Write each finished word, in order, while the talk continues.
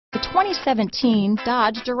2017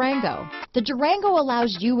 Dodge Durango. The Durango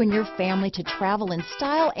allows you and your family to travel in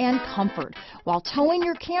style and comfort while towing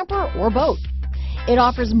your camper or boat. It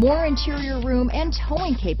offers more interior room and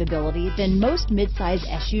towing capability than most midsize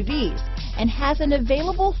SUVs and has an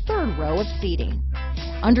available third row of seating.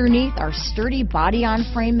 Underneath are sturdy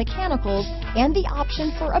body-on-frame mechanicals and the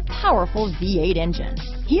option for a powerful V8 engine.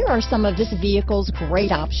 Here are some of this vehicle's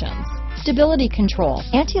great options: stability control,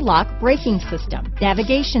 anti-lock braking system,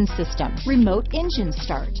 navigation system, remote engine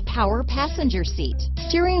start, power passenger seat,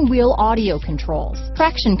 steering wheel audio controls,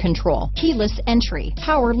 traction control, keyless entry,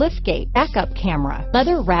 power liftgate, backup camera,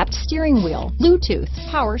 leather-wrapped steering wheel, Bluetooth,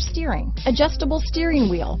 power steering, adjustable steering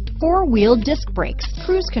wheel, four-wheel disc brakes,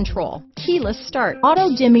 cruise control, keyless start,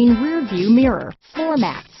 auto-dimming rear view mirror, floor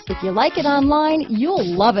mats. If you like it online, you'll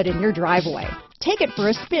love it in your driveway. Take it for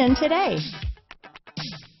a spin today.